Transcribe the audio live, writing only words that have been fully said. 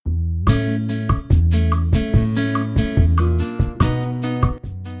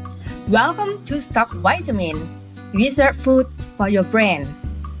Welcome to Stock Vitamin Research Food for your brain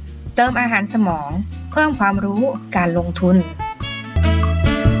เติมอาหารสมองเพิ่มความรู้การลงทุน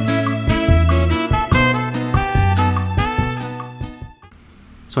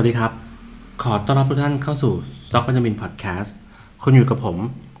สวัสดีครับขอต้อนรับทุกท่านเข้าสู่ Stock Vitamin Podcast คุณอยู่กับผม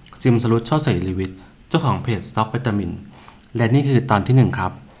จิมสรุตช่อเสรีวิทย์เจ้าของเพจ Stock Vitamin และนี่คือตอนที่1ครั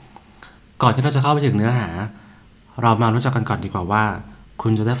บก่อนที่เราจะเข้าไปถึงเนื้อหาเรามารู้จักกันก่อนดีกว่าว่า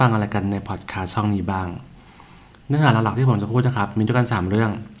คุณจะได้ฟังอะไรกันในพอดแคสต์ช่องนี้บ้างเนื้อหาหลักๆที่ผมจะพูดนะครับมีด้วยกัน3เรื่อ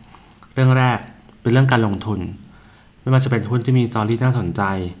งแรกเป็นเรื่องการลงทุนไม่ว่าจะเป็นหุ้นที่มีสตอรี่น่าสนใจ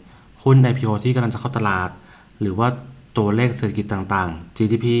หุ้น IPO ที่กำลังจะเข้าตลาดหรือว่าตัวเลขเศรษฐกิจต่างๆ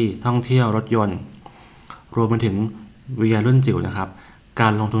GDP ท่องเที่ยวรถยนต์รวมไปถึงวิทยารุ่นจิ๋วนะครับกา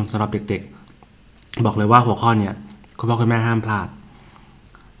รลงทุนสำหรับเด็กๆบอกเลยว่าหัวข้อเนี่ยคุณพ่อคุณแม่ห้ามพลาด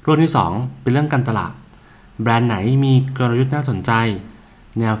เรื่องที่2เป็นเรื่องการตลาดแบรนด์ไหนมีกลยุทธ์น่าสนใจ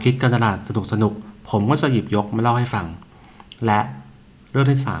แนวคิดการตลาดสนุกผมก็จะหยิบยกมาเล่าให้ฟังและเรื่อง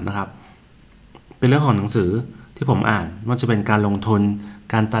ที่3นะครับเป็นเรื่องของหนังสือที่ผมอ่านว่าจะเป็นการลงทุน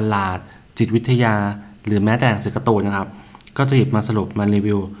การตลาดจิตวิทยาหรือแม้แต่หนังสือการ์ตูนนะครับก็จะหยิบมาสรุปมารี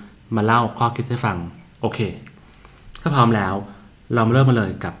วิวมาเล่าข้อคิดให้ฟังโอเคถ้าพร้อมแล้วเรามาเริ่มกันเล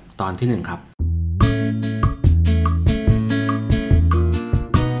ยกับตอนที่1ครับ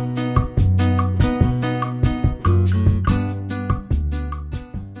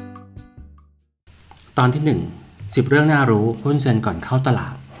ตอนที่1 10เรื่องน่ารู้หุ้นเซ็นก่อนเข้าตลา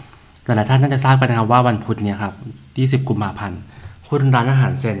ดแต่หลายท่านน่าจะทราบกันนะครับว่าวันพุธเนี่ยครับ20กุมภาพันธ์หุ้นร้านอาหา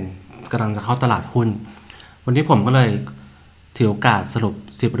รเซ็นกำลังจะเข้าตลาดหุ้นวันนี้ผมก็เลยถือโอกาสสรุป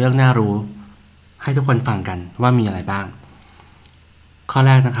10เรื่องน่ารู้ให้ทุกคนฟังกันว่ามีอะไรบ้างข้อแ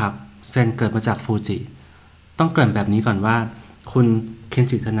รกนะครับเซ็นเกิดมาจากฟูจิต้องเกริ่นแบบนี้ก่อนว่าคุณเคน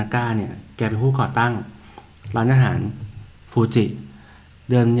จิทานากะเนี่ยแกเป็นผู้ก่อตั้งร้านอาหารฟูจิ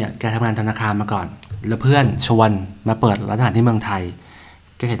เดิมเนี่ยแกทำงานธนาคารมาก่อนแล้วเพื่อนชวนมาเปิดร้านอาหารที่เมืองไทย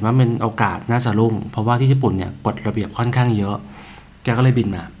แกเห็นว่าเป็นโอกาสน่าจะรุ่งเพราะว่าที่ญี่ปุ่นเนี่ยกฎระเบียบค่อนข้างเยอะแกก็เลยบิน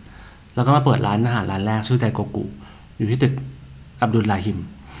มาแล้วก็มาเปิดร้านอาหารร้านแรกชื่อไดโกกุอยู่ที่ตึกอับดุลลาฮิม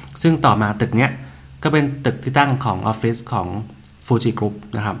ซึ่งต่อมาตึกเนี้ยก็เป็นตึกที่ตั้งของออฟฟิศของฟูจิกรุ๊ป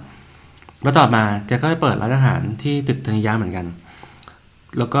นะครับแล้วต่อมาแกก็ไปเปิดร้านอาหารที่ตึกทานิยะเหมือนกัน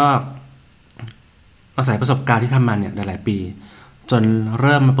แล้วก็อาศัยประสบการณ์ที่ทำมาเนี่ยหลายๆปีจนเ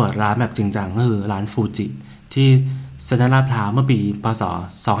ริ่มมาเปิดร้านแบบจริงจังก็คือร้านฟูจิที่เซ็นทรัลลาดพร้าวเมื่อปีพ.ศ.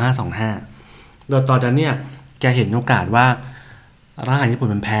 2525โดยตอนนั้นเนี่ยแกเห็นโอกาสว่าร้านอาหารญี่ปุ่น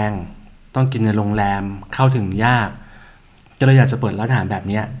มันแพงต้องกินในโรงแรมเข้าถึงยากก็เลยอยากจะเปิดร้านอาหารแบบ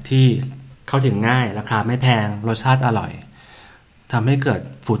นี้ที่เข้าถึงง่ายราคาไม่แพงรสชาติอร่อยทำให้เกิด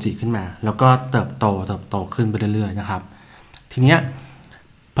ฟูจิขึ้นมาแล้วก็เติบโตขึ้นไปเรื่อยๆนะครับทีเนี้ย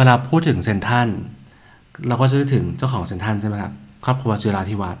พอเราพูดถึงเซ็นทรัลเราก็จะนึกถึงเจ้าของเซ็นทรัลใช่ไหมครับครอบครัวจิรา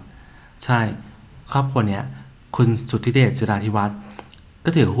ธิวัฒน์ใช่ครอบครัวเนี้ยคุณสุทธิเดชจิราธิวัฒน์ก็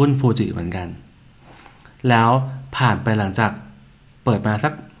ถือหุ้นฟูจิเหมือนกันแล้วผ่านไปหลังจากเปิดมาสั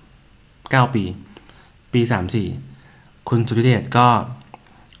ก9ปี34คุณสุทธิเดชก็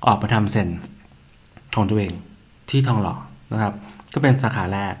ออกมาทำเซ็นของตัวเองที่ทองหล่อนะครับก็เป็นสาขา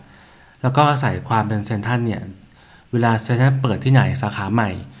แรกแล้วก็อาศัยความเป็นเซ็นทรัลเนี่ยเวลาเซ็นทรัลเปิดที่ไหนสาขาใหม่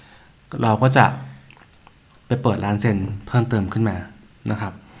เราก็จะไปเปิดร้านเซ็นเพิ่มเติมขึ้นมานะครั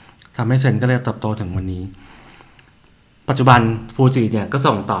บทำให้เซ็นก็เลยเติบโตถึงวันนี้ปัจจุบันฟูจิเนี่ยก็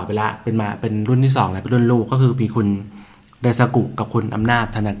ส่งต่อไปละเป็นรุ่นที่2แล้วเป็นรุ่นลูกก็คือมีคุณไดซากุกับคุณอำนาจ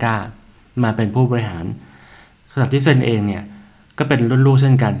ทานากะมาเป็นผู้บริหารขณะที่เซ็นเองเนี่ยก็เป็นรุ่นลูกเ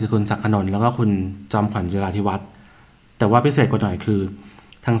ช่นกันคือคุณศักดิ์ขนนท์แล้วก็คุณจอมขวัญจิราธิวัฒน์แต่ว่าพิเศษกว่าหน่อยคือ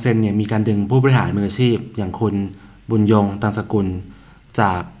ทางเซ็นเนี่ยมีการดึงผู้บริหารมืออาชีพอย่างคุณบุญยงตังสกุลจ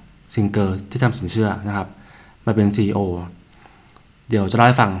ากซิงเกอร์ที่ทำสินเชื่อนะครับมาเป็น CEO เดี๋ยวจะเล่า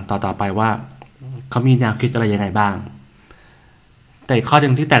ให้ฟังต่อไปว่าเขามีแนวคิดอะไรยังไงบ้างแต่ข้อห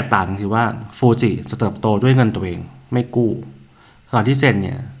นึ่งที่แตกต่างคือว่าฟูจิจะเติบโตด้วยเงินตัวเองไม่กู้ขณะที่เซ็นเ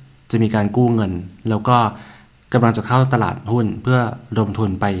นี่ยจะมีการกู้เงินแล้วก็กำลังจะเข้าตลาดหุ้นเพื่อลงทุน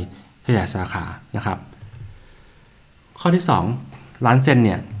ไปขยายสาขานะครับข้อที่2ร้านเซ็นเ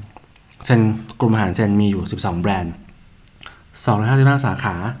นี่ยเซ็นกลุ่มอาหารเซ็นมีอยู่12แบรนด์255สาข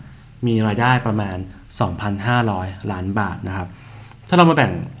ามีรายได้ประมาณ 2,500 ล้านบาทนะครับถ้าเรามาแบ่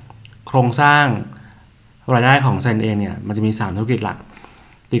งโครงสร้างรายได้ของเซ็นเองเนี่ยมันจะมี3ธุรกิจหลัก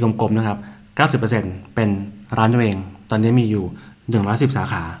ตีกลมๆนะครับ 90% เป็นร้านตัวเองตอนนี้มีอยู่110สา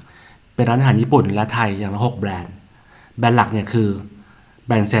ขาเป็นร้านอาหารญี่ปุ่นและไทยอย่างละ6แบรนด์หลักเนี่ยคือแ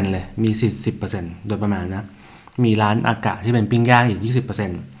บรนด์เซ็นเลยมี 40% โดยประมาณนะมีร้านอากะที่เป็นปิ้งย่างอีก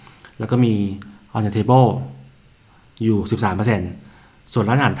 20% แล้วก็มี On the Table อยู่ 13% ส่วน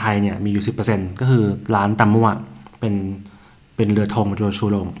ร้านอาหารไทยเนี่ยมีอยู่ 10% ก็คือร้านตำมั่วเป็นเรือธงเป็นชู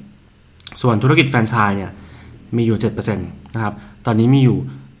โรง ส่วนธุรกิจแฟรนไชส์เนี่ยมีอยู่ 7% นะครับตอนนี้มีอยู่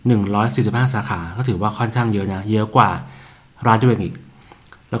145สาขาก็ถือว่าค่อนข้างเยอะนะเยอะกว่าร้านตัวเองอีก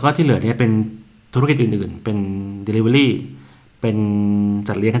แล้วก็ที่เหลือเนี่ยเป็นธุรกิจอื่นๆเป็น Delivery เป็น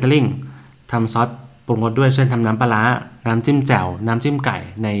จัดเลี้ยง Catering ทำซอสปรุงรสด้วยเช่นทำน้ำปลาร้าน้ำจิ้มแจ่วน้ำจิ้มไก่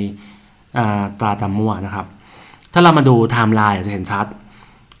ในตลาดตำมั่วนะครับถ้าเรามาดูไทม์ไลน์จะเห็นชัด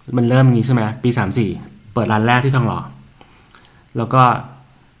มันเริ่มงี้ใช่ไหมปี34เปิดร้านแรกที่ทองหล่อแล้วก็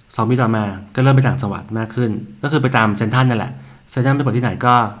2 ปีต่อมาก็เริ่มไปต่างจังหวัดมากขึ้นก็คือไปตามเซ็นทรัลนั่นแหละเซ็นทรัลไปเปิดที่ไหน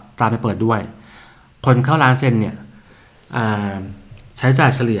ก็ตามไปเปิดด้วยคนเข้าร้านเซ็นเนี่ยใช้จ่า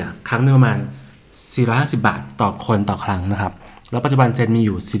ยเฉลี่ยครั้งนึงประมาณ450 บาทต่อคนต่อครั้งนะครับแล้วปัจจุบันเซ็นมีอ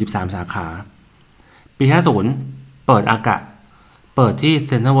ยู่43สาขาปี50เปิดอากะเปิดที่เ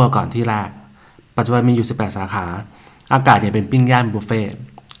ซ็นทรัลเวิลด์ก่อนที่แรกปัจจุบันมีอยู่18สาขาอากาศเนี่ยเป็นปิ้งย่างบุฟเฟ่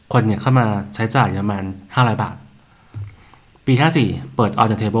คนเนี่ยเข้ามาใช้จ่ายประมาณ500 บาทปี54เปิด On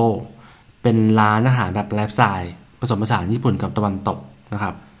the Table เป็นร้านอาหารแบบไลฟ์สไตล์ผสมผสานญี่ปุ่นกับตะวันตกนะค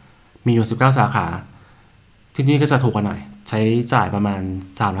รับมีอยู่19สาขาที่นี่ก็จะถูกกว่าหน่อยใช้จ่ายประมาณ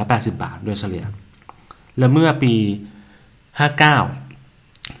380 บาทโดยเฉลี่ยแล้วเมื่อปี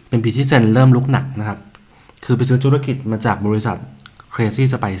59เป็นปีที่เซนเริ่มลุกหนักนะครับคือไปซื้อธุรกิจมาจากบริษัท Crazy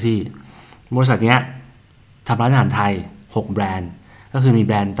Spicy บริษัทเนี้ยทำร้านอาหารไทย6แบรนด์ก็คือมีแ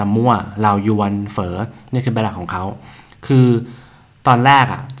บรนด์ตำมั่วลาวยวนเฝอนี่คือแบรนด์หลักของเขาคือตอนแรก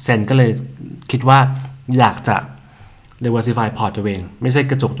เซนก็เลยคิดว่าอยากจะ diversify port ตัวเองไม่ใช่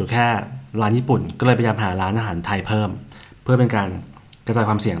กระจุกอยู่แค่ร้านญี่ปุ่นก็เลยพยายามหาร้านอาหารไทยเพิ่มเพื่อเป็นการกระจาย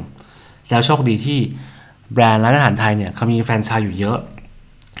ความเสี่ยงแล้วโชคดีที่แบรนด์ร้านอาหารไทยเนี่ยเขามีแฟรนไชส์อยู่เยอะ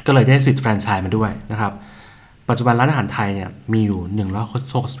ก็เลยได้สิทธิ์แฟรนไชส์มาด้วยนะครับปัจจุบันร้านอาหารไทยเนี่ยมีอยู่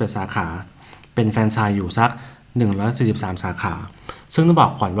161สาขาเป็นแฟรนไชส์อยู่สัก143สาขาซึ่งต้องบอ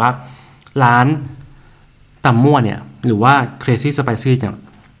กก่อนว่าร้านตำมั่วเนี่ยหรือว่า Crazy Spicy เนี่ย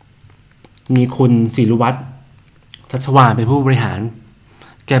มีคุณศิริวัฒน์ทัชวาลเป็นผู้บริหาร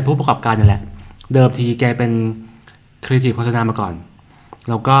แกผู้ประกอบการนั่นแหละเดิมทีแกเป็นครีเอทีฟโฆษณามาก่อน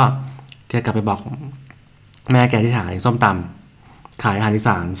แล้วก็แกกลับไปบอกแม่แกที่ขายส้มตำขายอาหารอีส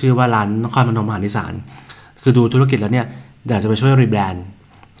านชื่อว่าร้านนครพนมอาหารอีสานคือดูธุรกิจแล้วเนี่ยอยากจะไปช่วยรีแบรนด์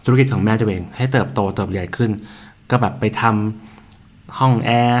ธุรกิจของแม่ตัวเองให้เติบโตใหญ่ขึ้นก็แบบไปทำห้องแ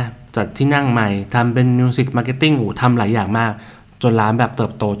อร์จัดที่นั่งใหม่ทำเป็นมิวสิกมาร์เก็ตติ้งทำหลายอย่างมากจนร้านแบบเติ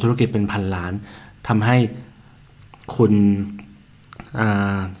บโตธุรกิจเป็นพันล้านทำให้คุณ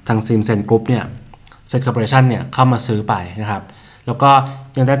ทางซิมเซนกรุ๊ปเนี่ยเซนคอร์ปอเรชั่นเนี่ยเข้ามาซื้อไปนะครับแล้วก็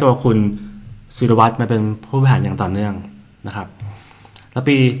ยังได้ตัวคุณศิริวัฒน์มาเป็นผู้บริหารอย่างต่อเนื่องนะครับแล้ว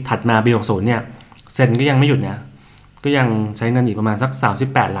ปีถัดมาปี60เนี่ยเซนก็ยังไม่หยุดนะก็ยังใช้เงินอีกประมาณสัก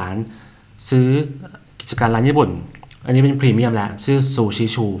38ล้านซื้อกิจการร้านญี่ปุ่นอันนี้เป็นพรีเมียมแล้วชื่อซูชิ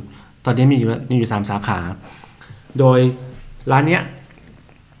ชูตอนนี้มีอยู่3สาขาโดยร้านเนี้ย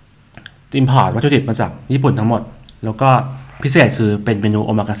อิมพอร์ตวัตถุดิบมาจากญี่ปุ่นทั้งหมดแล้วก็พิเศษคือเป็นเมนูโ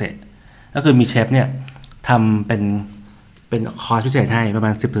อมากาเสะก็คือมีเชฟเนี่ยทำเป็นคอร์สพิเศษให้ประมา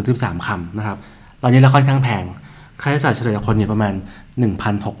ณ 10-13 คำนะครับตอนนี้เราค่อนข้างแพงค่าใช้จ่ายเฉลี่ยต่อคนเนี่ยประมาณ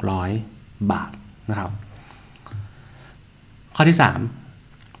 1,600 บาทนะครับข้อที่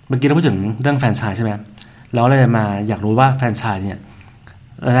3เมื่อกี้เราพูดถึงเรื่องแฟรนไชส์ใช่ไหมแล้วเลยมาอยากรู้ว่าแฟรนไชส์เนี่ย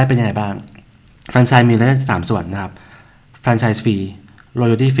ได้เป็นยังไงบ้างแฟรนไชส์มีได้3ส่วนนะครับแฟรนไชส์ฟรี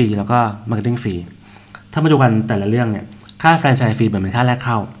royalty ฟรีแล้วก็ marketing ฟรีถ้ามาดูกันแต่ละเรื่องเนี่ยค่าแฟรนไชส์ฟรีเหมือนเป็นค่าแรกเ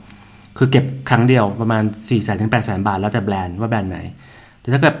ข้าคือเก็บครั้งเดียวประมาณ 400,000-800,000 บาทแล้วแต่แบรนด์ว่าแบรนด์ไหนแต่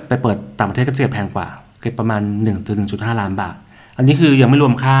ถ้าเกิดไปเปิดต่างประเทศก็จะเก็บแพงกว่าเก็บประมาณ 1-1.5 ล้านบาทอันนี้คือยังไม่ร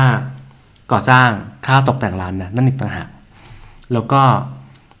วมค่าก่อสร้างค่าตกแต่งร้านนะนั่นอีกต่างหากแล้วก็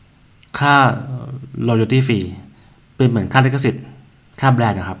ค่า royalty ฟรีเป็นเหมือนค่าลิขสิทธิ์ค่าแบร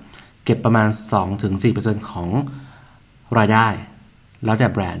นด์นะครับเก็บประมาณ 2-4% ของรายได้แล้วแต่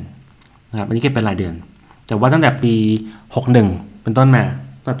แบรนด์นะครับอันนี้เก็บเป็นรายเดือนแต่ว่าตั้งแต่ปี61เป็นต้นมา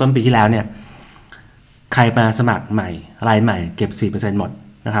ต้นปีที่แล้วเนี่ยใครมาสมัครใหม่รายใหม่เก็บ 4% หมด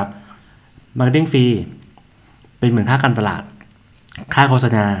นะครับ Marketing ฟรีเป็นเหมือนค่าการตลาดค่าโฆษ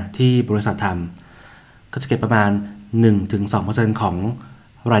ณาที่บริษัททำก็จะเก็บประมาณ 1-2% ของ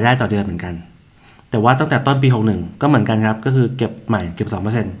รายได้ต่อเดือนเหมือนกันแต่ว่าตั้งแต่ต้นปี61ก็เหมือนกันครับก็คือเก็บใหม่เก็บ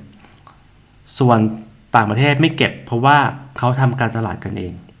 2% ส่วนต่างประเทศไม่เก็บเพราะว่าเขาทำการตลาดกันเอ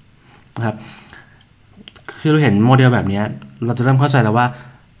งนะครับคือเราเห็นโมเดลแบบนี้เราจะเริ่มเข้าใจแล้วว่า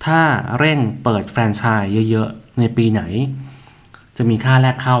ถ้าเร่งเปิดแฟรนไชส์เยอะๆในปีไหนจะมีค่าแร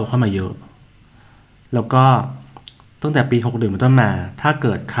กเข้ามาเยอะแล้วก็ตั้งแต่ปี61เป็นต้นมาถ้าเ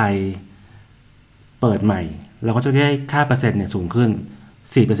กิดใครเปิดใหม่เราก็จะได้ค่าเปอร์เซ็นต์เนี่ยสูงขึ้น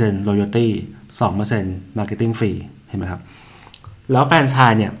 4% royalty 2% marketing fee เห็นไหมครับแล้วแฟรนไช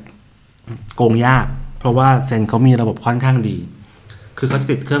ส์เนี่ยโกงยากเพราะว่าเซนเขามีระบบค่อนข้างดีคือเขาจะ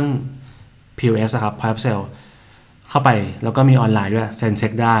ติดเครื่อง POS ครับ Point of Sale เข้าไปแล้วก็มีออนไลน์ด้วยเซ็นเช็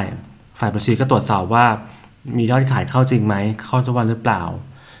คได้ฝ่ายบัญชีก็ตรวจสอบว่ามียอดขายเข้าจริงไหมเข้าทุกวันหรือเปล่า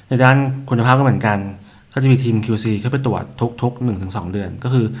ในด้านคุณภาพก็เหมือนกันก็จะมีทีม QC เข้าไปตรวจทุก 1-2 เดือนก็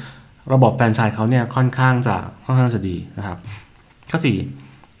คือระบบแฟรนไชส์เขาเนี่ยค่อนข้างจะดีนะครับข้อ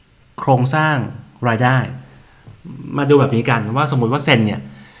 4 โครงสร้างรายได้มาดูแบบนี้กันว่าสมมุติว่าเซนเนี่ย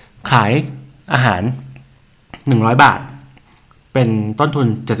ขายอาหาร100 บาทเป็นต้นทุน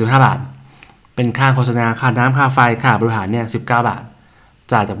75 บาทเป็นค่าโฆษณาค่าน้ำค่าไฟค่าบริหารเนี่ย19 บาท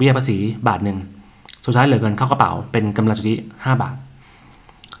จ่ายจากเบี้ยภาษีบาทนึงสุดท้ายเหลือเงินเข้ากระเป๋าเป็นกำไรสุทธิ5 บาท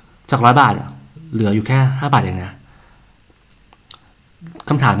จาก100 บาทเหลืออยู่แค่5 บาทเองนะ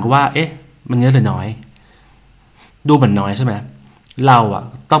คำถามก็ว่ามันเยอะหรือน้อยดูเหมือนน้อยใช่ไหมเรา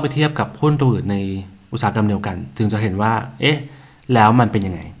ต้องไปเทียบกับหุ้นตัวอื่นในอุตสาหกรรมเดียวกันถึงจะเห็นว่าแล้วมันเป็น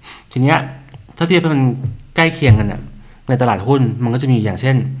ยังไงทีเนี้ยถ้าเทียบให้มันใกล้เคียงกันในตลาดหุ้นมันก็จะมีอย่างเ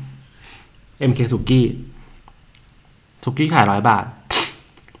ช่น MK สุกี้ขาย100 บาท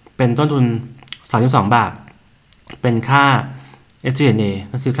เป็นต้นทุน32 บาทเป็นค่า SG&A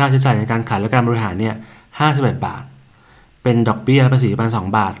ก็คือค่าใช้จ่ายในการขายและการบริหารเนี่ย51 บาทเป็นดอกเบี้ยและภาษีประมาณ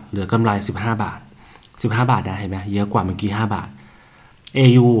2 บาทเหลือกำไร15 บาท15 บาทนะเห็นไหมเยอะกว่าเมื่อกี้5 บาท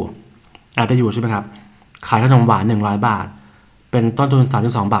AU ได้อยู่ใช่ไหมครับขายขนมหวาน100 บาทเป็นต้นทุน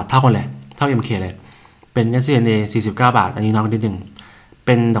32 บาทเท่ากันเลยเท่า MK เลยเป็น SG&A 49 บาทอันนี้น้อยนิดนึงเ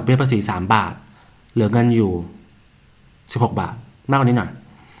ป็นดอกเบี้ยภาษี3 บาทเหลือเงินอยู่16 บาทมากกว่านี้หน่อย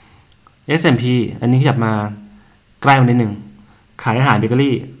S&P อันนี้ขยับมาใกล้มานิดนึงขายอาหารเบเกอ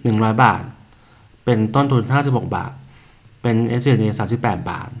รี่100 บาทเป็นต้นทุน56 บาทเป็น SG&A 38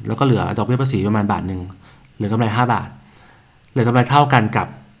 บาทแล้วก็เหลือดอกเบี้ยภาษีประมาณบาทนึงเหลือกำไร5 บาทเหลือกำไรเท่ากันกับ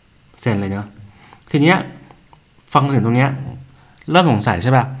เซนเลยเนาะทีเนี้ยฟังถึงตรงเนี้ยเริ่มสงสัยใ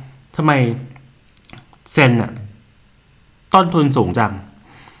ช่ป่ะทำไมเซนต้นทุนสูงจัง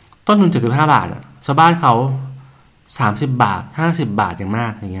ต้นทุน75 บาทชาวบ้านเขา30 บาท50 บาทอย่างมา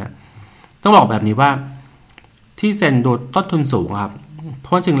กอย่างเงี้ยต้องบอกแบบนี้ว่าที่เซนโดดต้นทุนสูงครับเพร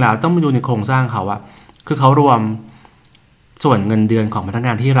าะจริงแล้วต้องมาดูในโครงสร้างเขาคือเขารวมส่วนเงินเดือนของพนักง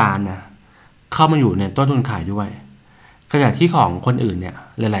านที่ร้านนะเข้ามาอยู่ในต้นทุนขายด้วยขณะที่ของคนอื่นเนี่ย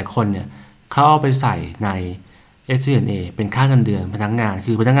หลายๆคนเนี่ยเขาเอาไปใส่ใน SG&A เป็นค่าเงินเดือนพนักงาน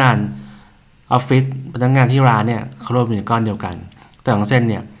คือพนักงานออฟฟิศพนักงานที่ร้านเนี่ยเขารวมอยู่ในก้อนเดียวกันแต่ของเซน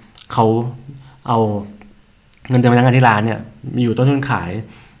เนี่ยเขาเอาเงินเดือนพนักงานที่ร้านเนี่ยมีอยู่ต้นทุนขาย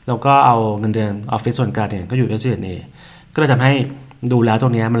แล้วก็เอาเงินเดือนออฟฟิศส่วนกลางเนี่ยก็อยู่ SG&A ก็เลยทำให้ดูแล้วตร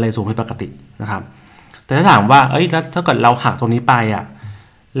งนี้มันเลยสูงผิดปกตินะครับแต่ถ้าถามว่าแล้วถ้าเกิดเราหักตรงนี้ไป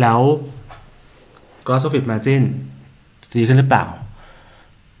แล้ว gross profit margin ดีขึ้นหรือเปล่า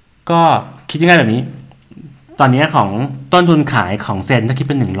ก็คิดง่ายๆแบบนี้ตอนนี้ของต้นทุนขายของเซนถ้าคิด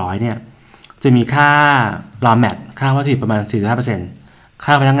เป็น100เนี่ยจะมีค่า raw mat ค่าวัตถุดิบประมาณ 45% ค่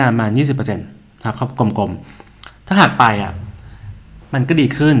าพนักงานประมาณ 20% ครับกลมๆถ้าหักไปมันก็ดี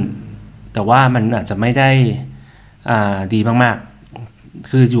ขึ้นแต่ว่ามันอาจจะไม่ได้ดีมากๆ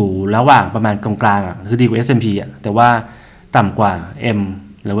คืออยู่ระหว่างประมาณกลางๆคือดีกว่า S&P แต่ว่าต่ำกว่า M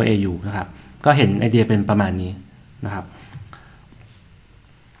หรือว่า AU นะครับก็เห็นไอเดียเป็นประมาณนี้นะครับ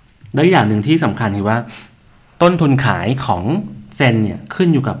และอย่างหนึ่งที่สำคัญคือว่าต้นทุนขายของเซนเนี่ยขึ้น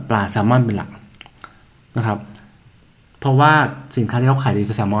อยู่กับปลาแซลมอนเป็นหลักนะครับเพราะว่าสินค้าที่เขาขายดี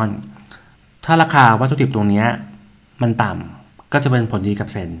คือแซลมอนถ้าราคาวัตถุดิบตรงนี้มันต่ำก็จะเป็นผลดีกับ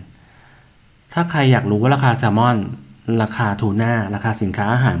เซนถ้าใครอยากรู้ว่าราคาแซลมอนราคาทูน่าราคาสินค้า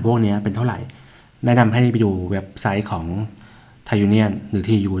อาหารพวกนี้เป็นเท่าไหร่แนะนำให้ไปดูเว็บไซต์ของไทยยูเนียนหรือ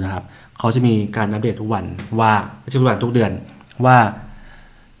TU นะครับเขาจะมีการอัปเดตทุกวันว่าไม่ใช่ทุกวันทุกเดือนว่า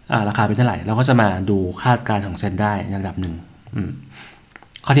ราคาเป็นเท่าไหร่เราก็จะมาดูคาดการณ์ของเซนได้ในระดับหนึ่ง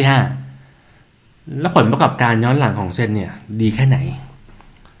ข้อที่5แล้วผลประกอบการย้อนหลังของเซนเนี่ยดีแค่ไหน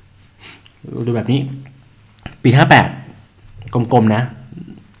ดูแบบนี้ปี58กลมๆนะ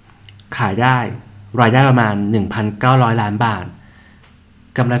ขายได้รายได้ประมาณ 1,900 ล้านบาท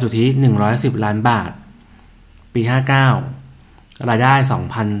กำไรสุทธิ110 ล้านบาทปี59รายได้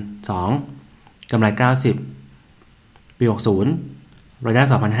2,002กำไร90ปี60รายได้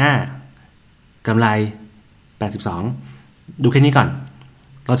2,005กำไร82ดูแค่นี้ก่อน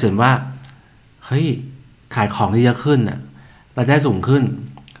เราเห็นว่าเฮ้ยขายของเยอะขึ้นรายได้สูงขึ้น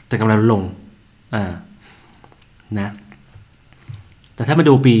แต่กำไรลดลงนะแต่ถ้ามา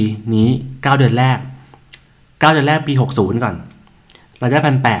ดูปีนี้9 เดือนแรกปี60ก่อนรายได้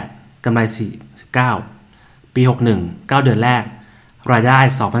 1,800 กำไร49ปี61 9 เดือนแรกรายได้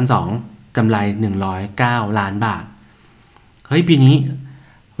 2,200 กำไร109 ล้านบาทเฮ้ยปีนี้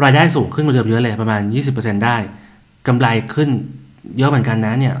รายได้สูงขึ้นกว่าเดิมเยอะเลยประมาณ 20% ได้กำไรขึ้นเยอะเหมือนกันน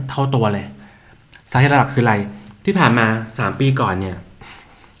ะเนี่ยเท่าตัวเลยสาเหตุหลักคืออะไรที่ผ่านมา3 ปีก่อนเนี่ย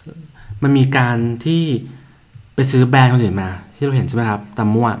มันมีการที่ไปซื้อแบรนด์คนอื่นมาที่เราเห็นใช่ไหมครับต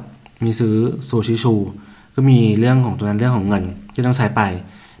ำมั่วมีซื้อซูชิชูก็มีเรื่องของตัวนั้นเรื่องของเงินที่ต้องใช้ไป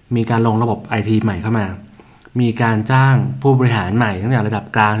มีการลงระบบ IT ใหม่เข้ามามีการจ้างผู้บริหารใหม่ตั้งแต่ระดับ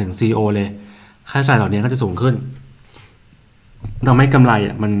กลางถึง CEO เลยค่าใช้จ่ายเหล่านี้ก็จะสูงขึ้นทำให้กำไร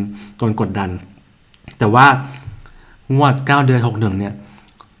มันโดนกดดันแต่ว่างวด9เดือน61เนี่ย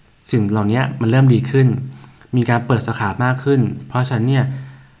สิ่งเหล่านี้มันเริ่มดีขึ้นมีการเปิดสาขามากขึ้นเพราะฉะนั้นเนี่ย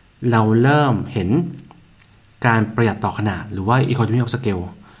เราเริ่มเห็นการประหยัดต่อขนาดหรือว่า economy of scale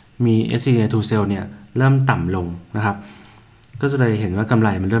มี SG&A to sale เนี่ยเริ่มต่ำลงนะครับก็จะเลยเห็นว่ากำไร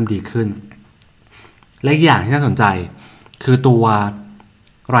มันเริ่มดีขึ้นและอีกอย่างที่น่าสนใจคือตัว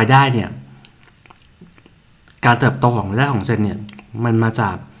รายได้เนี่ยการเติบโตของรายได้ของเซนเนี่ยมันมาจ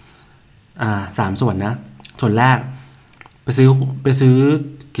าก3 ส่วนนะส่วนแรกไปซื้อ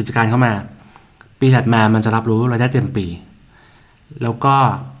กิจการเข้ามาปีถัดมามันจะรับรู้รายได้เต็มปีแล้วก็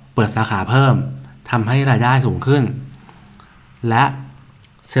เปิดสาขาเพิ่มทำให้รายได้สูงขึ้นและ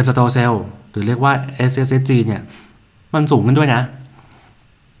Same Store Sale หรือเรียกว่า SSSG เนี่ยมันสูงขึ้นด้วยนะ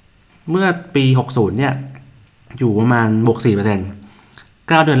เมื่อปี60เนี่ยอยู่ประมาณบวก 4%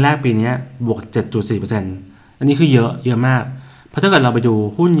 9 เดือนแรกปีนี้บวก 7.4% อันนี้คือเยอะมากเพราะถ้าเกิดเราไปดู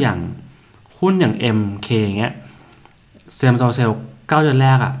หุ้นอย่าง MK อย่างเงี้ย Same Store Sale 9 เดือนแร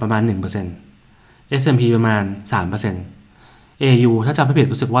กประมาณ 1% S&P ประมาณ 3% AU ถ้าจำไม่ผิด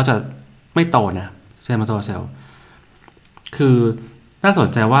รู้สึกว่าจะไม่โตนะ Same Store Sale คือน่าสน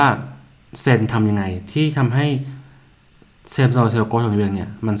ใจว่าเซนทำยังไงที่ทำให้ Same Store Sale Growth ของเดือนเนี่ย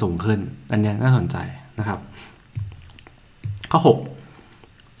มันสูงขึ้นอันนี้น่าสนใจนะครับข้อ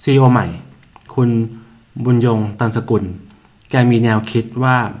6 CEO ใหม่คุณบุญยงตันสกุลแกมีแนวคิด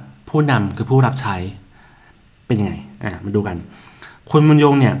ว่าผู้นำคือผู้รับใช้เป็นยังไงมาดูกันคุณบุญย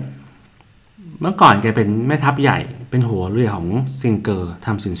งเนี่ยเมื่อก่อนแกเป็นแม่ทัพใหญ่เป็นหัวเรือของซิงเกอร์ท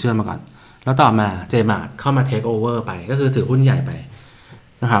ำสินเชื่อมาก่อนแล้วต่อมาเจมาร์ทเข้ามาเทคโอเวอร์ไปก็คือถือหุ้นใหญ่ไป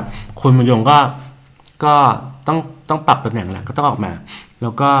นะครับคุณบุญยงก็ต้องปรับตำแหน่งแหละก็ต้องออกมาแล้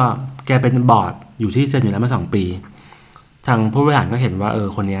วก็แกเป็นบอร์ดอยู่ที่เซ็นอยู่แล้วมา2 ปีทางผู้บริหารก็เห็นว่า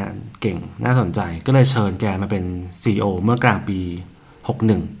คนนี้เก่งน่าสนใจก็เลยเชิญแกมาเป็น CEO เมื่อกลางปี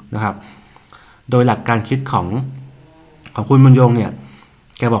61นะครับโดยหลักการคิดของคุณบุญยงเนี่ย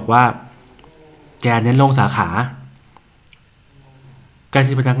แกบอกว่าแกเน้นลงสาขาการ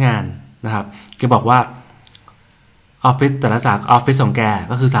ที่พนักงานนะครับแกบอกว่าออฟฟิศแต่ละออฟฟิศของแก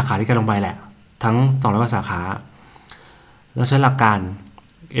ก็คือสาขาที่แกลงไปแหละทั้ง200 กว่าสาขาแล้วใช้หลักการ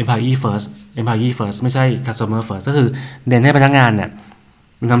Employee First ไม่ใช่ Customer First ก็คือเน้นให้พนักงานเนี่ย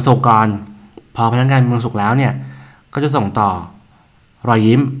มีความสุขก่อนพอพนักงานมีความสุขแล้วเนี่ยก็จะส่งต่อรอย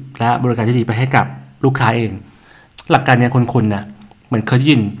ยิ้มและบริการที่ดีไปให้กับลูกค้าเองหลักการเนี่ยคุณนะเหมือนเคย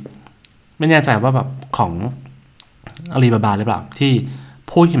ยินไม่แน่ใจว่าแบบของอาลีบาบาหรือเปล่าที่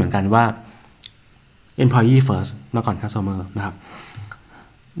พูดเหมือนกันว่า Employee First มาก่อน Customer นะครับ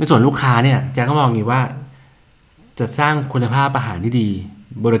ในส่วนลูกค้าเนี่ยแกก็มองอย่างนี้ว่าจะสร้างคุณภาพอาหารที่ดี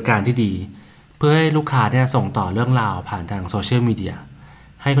บริการที่ดีเพื่อให้ลูกค้าเนี่ยส่งต่อเรื่องราวผ่านทางโซเชียลมีเดีย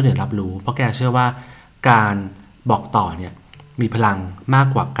ให้คนอื่นรับรู้เพราะแกเชื่อว่าการบอกต่อเนี่ยมีพลังมาก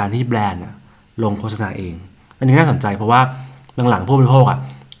กว่าการที่แบรนด์ลงโฆษณาเองอันนี้น่าสนใจเพราะว่าหลังๆผู้บริโภค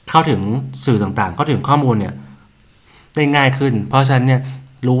เข้าถึงสื่อต่างๆเข้าถึงข้อมูลเนี่ยได้ง่ายขึ้นเพราะฉะนั้นเนี่ย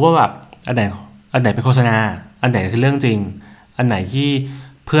รู้ว่าแบบอันไหนเป็นโฆษณาอันไหนคือเรื่องจริงอันไหนที่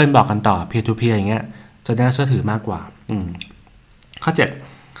เพื่อนบอกกันต่อ peer to peer อย่างเงี้ยจะน่าเชื่อถือมากกว่าข้อ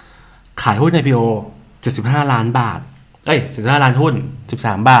7ขายหุ้น IPO 75 ล้านบาท75 ล้านหุ้น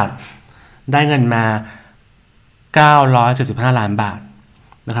13 บาทได้เงินมา975 ล้านบาท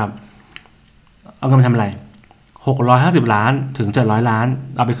นะครับเอาเงินไปทำอะไร650 ล้านถึง700 ล้าน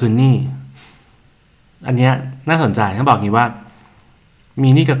เอาไปคืนหนี้อันเนี้ยน่าสนใจเขาบอกงี้ว่ามี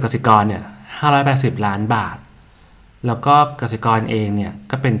หนี้กับกสิกรเนี่ย580 ล้านบาทแล้วก็กสิกรเองเนี่ย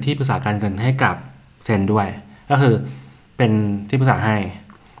ก็เป็นที่ปรึกษาการเงินให้กับเซนด้วยก็คือเป็นที่ปรึกษาให้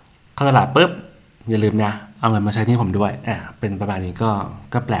เข้าตลาดปุ๊บอย่าลืมนะเอาเงินมาใช้ที่ผมด้วยเป็นประมาณนี้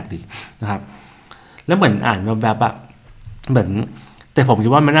ก็แปลกดีนะครับแล้วเหมือนอ่านแบบเหมือนแต่ผมคิ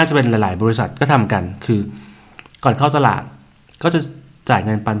ดว่ามันน่าจะเป็นหลายๆบริษัทก็ทำกันคือก่อนเข้าตลาดก็จะจ่ายเ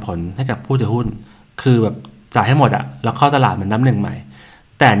งินปันผลให้กับผู้ถือหุ้นคือแบบจ่ายให้หมดแล้วเข้าตลาดเหมือนนับหนึ่งใหม่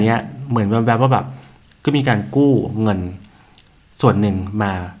แต่เนี้ยเหมือนแบบว่าแบบก็มีการกู้เงินส่วนหนึ่งม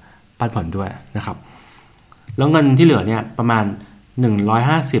าปันผลด้วยนะครับแล้วเงินที่เหลือเนี่ยประมาณ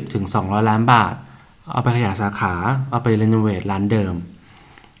150 ถึง 200 ล้านบาทเอาไปขยายสาขาเอาไปรีโนเวทร้านเดิม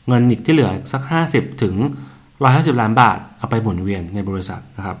เงินอีกที่เหลือสัก50 ถึง 150 ล้านบาทเอาไปหมุนเวียนในบริษัท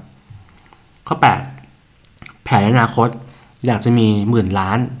นะครับข้อ8แผนอนาคตอยากจะมี10,000 ล้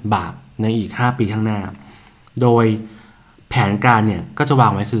านบาทในอีก5 ปีข้างหน้าโดยแผนการเนี่ยก็จะวา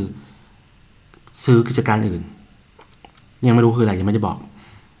งไว้คือ ซื้อกิจการอื่นยังไม่รู้คืออะไรยังไม่ได้บอก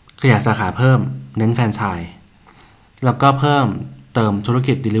ขยายสาขาเพิ่มเน้นแฟรนไชส์แล้วก็เพิ่มเติมธุร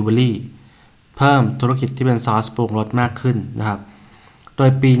กิจ Delivery เพิ่มธุรกิจที่เป็นซอสปรุงรสมากขึ้นนะครับโดย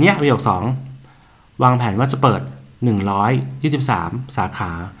ปีนี้ปี62วางแผนว่าจะเปิด123สาข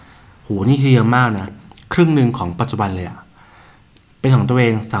าโหนี่คือเยอะมากนะครึ่งหนึ่งของปัจจุบันเลยอะเป็นของตัวเอ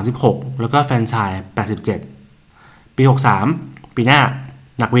ง36แล้วก็แฟรนไชส์87ปี63ปีหน้า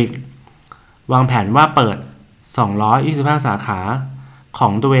หนักวิกวางแผนว่าเปิด225สาขาขอ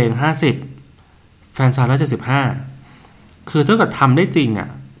งตัวเอง50แฟรนไชส์175คือถ้าเกิดทำได้จริงอ่ะ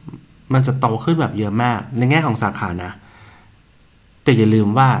มันจะโตขึ้นแบบเยอะมากในแง่ของสาขานะแต่อย่าลืม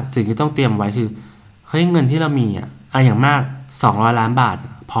ว่าสิ่งที่ต้องเตรียมไว้คือเฮ้ยเงินที่เรามีอ่ะอย่างมาก200ล้านบาท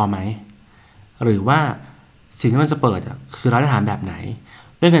พอไหมหรือว่าสิ่งที่มันจะเปิดอ่ะคือร้านอาหารแบบไหน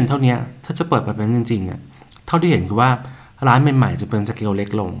ด้วยเงินเท่านี้ถ้าจะเปิดแบบนั้นจริงๆอ่ะเท่าที่เห็นคือว่าร้านใหม่ๆจะเป็นสเกลเล็ก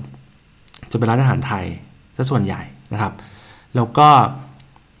ลงจะเป็นร้านอาหารไทยซะส่วนใหญ่นะครับแล้วก็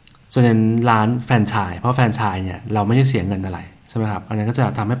จะเน้นร้านแฟรนไชส์เพราะแฟรนไชส์เนี่ยเราไม่ได้เสียเงินอะไรใช่ไหมครับอันนั้นก็จะ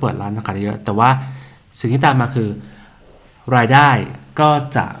ทำให้เปิดร้านสาขาเยอะแต่ว่าสิ่งที่ตามมาคือรายได้ก็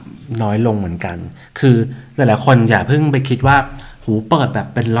จะน้อยลงเหมือนกันคือหลายๆคนอย่าเพิ่งไปคิดว่าหูเปิดแบบ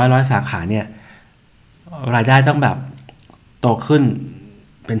เป็นร้อยสาขาเนี่ยรายได้ต้องแบบโตขึ้น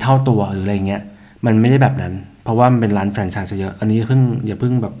เป็นเท่าตัวหรืออะไรเงี้ยมันไม่ได้แบบนั้นเพราะว่ามันเป็นร้านแฟรนไชส์เยอะอันนี้อย่าเพิ่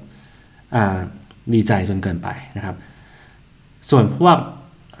งแบบดีใจจนเกินไปนะครับส่วนพวก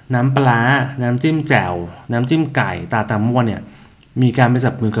น้ำปลาน้ำจิ้มแจ่วน้ำจิ้มไก่ตาตำม่วนเนี่ยมีการไป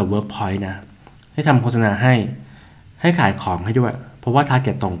จับมือกับ Workpoint นะให้ทำโฆษณาให้ขายของให้ด้วยเพราะว่าทาร์เ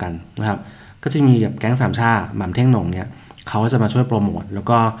ก็ตตรงกันนะครับก็จะมีแบบแก๊งสามชาหม่ำเท่งหน่งเนี่ยเขาจะมาช่วยโปรโมทแล้ว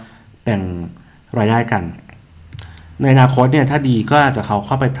ก็แบ่งรายได้กันในอนาคตเนี่ยถ้าดีก็อาจจะเขาเ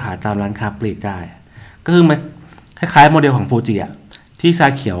ข้าไปขายตามร้านค้าปลีกได้ก็คือมันคล้ายๆโมเดลของฟูจิอะที่ชา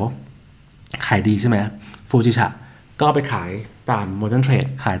เขียวขายดีใช่ไหมฟูจิชะก็ไปขายตาม Modern Trade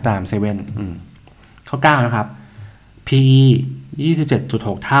ขายตามเซเว่นข้อ9นะครับ PE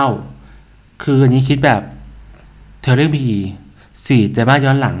 27.6 เท่าคืออันนี้คิดแบบเทอร์เรน PE 4 ไตรมาสย้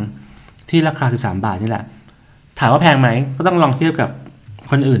อนหลังที่ราคา13 บาทนี่แหละถามว่าแพงไหมก็ต้องลองเทียบกับ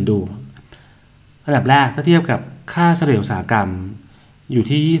คนอื่นดูอันดับแรกถ้าเทียบกับค่าเฉลี่ยอุตสาหกรรมอยู่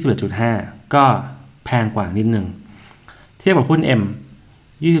ที่ 21.5 ก็แพงกว่านิดนึงเทียบกับหุ้น M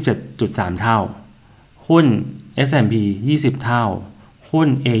 27.3 เท่าหุ้น S&P 20 เท่าหุ้น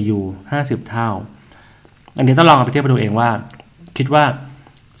AU 50 เท่าอันนี้ต้องลองเอาไปเทียบดูเองว่าคิดว่า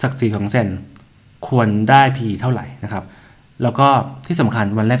ศักดิ์ศรีของเซนควรได้ PE เท่าไหร่นะครับแล้วก็ที่สำคัญ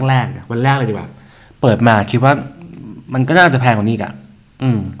วันแรกเลยดีกว่าเปิดมาคิดว่ามันก็น่าจะแพงกว่านี้อีก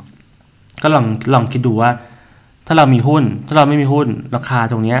ก็ลองคิดดูว่าถ้าเรามีหุ้นถ้าเราไม่มีหุ้นราคา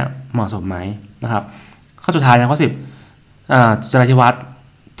ตรงนี้เหมาะสมไหมนะครับข้อสุดท้ายนะข้อ10จริยวัฒน์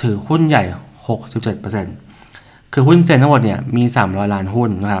ถือหุ้นใหญ่ 67% คือหุ้นเซ็นทั้งหมดเนี่ยมี300ล้านหุ้น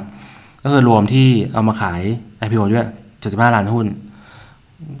นะครับก็คือรวมที่เอามาขาย IPO ด้วย75ล้านหุ้น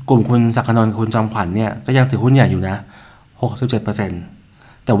กลุ่มคุณศักดิ์นนท์คุณจอมขวัญเนี่ยก็ยังถือหุ้นใหญ่อยู่นะ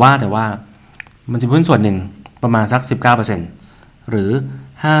 67% แต่ว่ามันจะหุ้นส่วนหนึ่งประมาณสัก 19% หรือ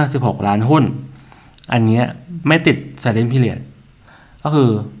56ล้านหุ้นอันนี้ไม่ติด Silent Period ก็คือ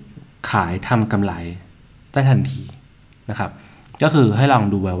ขายทำกำไรได้ทันทีนะครับก็คือให้ลอง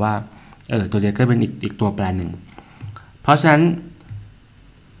ดูแบบว่าตัวนี้ก็เป็นอีกตัวแปรหนึ่งเพราะฉะนั้น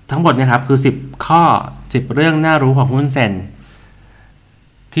ทั้งหมดนะครับคือ10ข้อ10เรื่องน่ารู้ของหุ้นเซ็น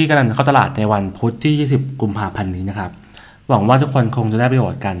ที่กำลังจะเข้าตลาดในวันพุธที่20กุมภาพันธ์นี้นะครับหวังว่าทุกคนคงจะได้ประโย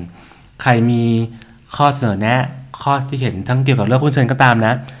ชน์กันใครมีข้อเสนอแนะข้อที่เห็นทั้งเกี่ยวกับเรื่องหุ้นเซ็นก็ตามน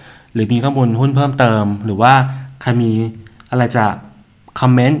ะหรือมีข้อมูลหุ้นเพิ่มเติมหรือว่าใครมีอะไรจะคอ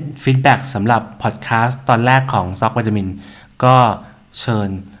มเมนต์ฟีดแบ็กสำหรับพอดแคสต์ตอนแรกของซ็อกวิตามินก็เชิญ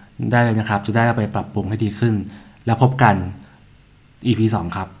ได้เลยนะครับจะได้เอาไปปรับปรุงให้ดีขึ้นแล้วพบกัน EP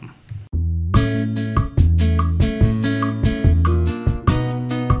 2 ครับ